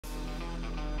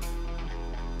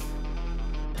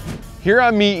Here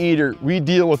on MeatEater, we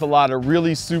deal with a lot of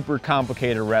really super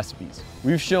complicated recipes.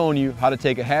 We've shown you how to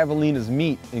take a javelina's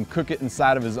meat and cook it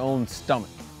inside of his own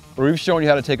stomach. Or we've shown you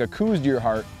how to take a coos deer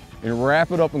heart and wrap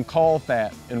it up in caul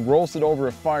fat and roast it over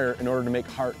a fire in order to make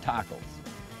heart tacos.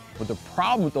 But the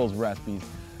problem with those recipes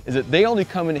is that they only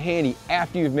come in handy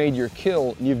after you've made your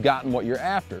kill and you've gotten what you're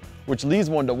after, which leads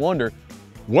one to wonder,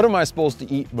 what am I supposed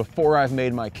to eat before I've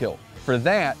made my kill? For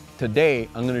that, today,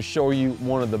 I'm gonna show you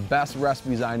one of the best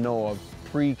recipes I know of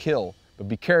pre-kill, but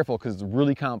be careful because it's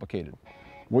really complicated.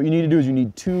 What you need to do is you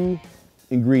need 2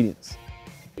 ingredients.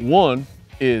 1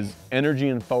 is energy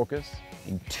and focus,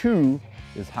 and 2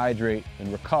 is hydrate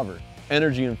and recover.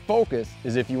 Energy and focus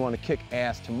is if you want to kick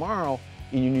ass tomorrow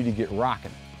and you need to get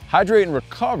rocking. Hydrate and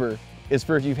recover is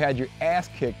for if you've had your ass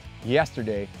kicked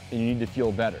yesterday and you need to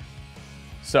feel better.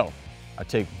 So, I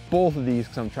take both of these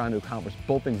because I'm trying to accomplish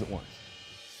both things at once.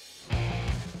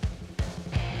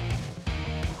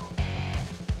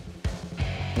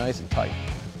 Nice and tight.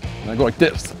 And I go like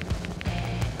this.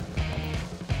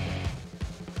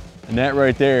 And that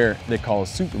right there, they call a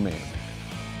Superman.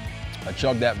 I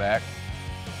chug that back,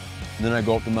 and then I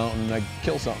go up the mountain and I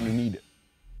kill something and eat it.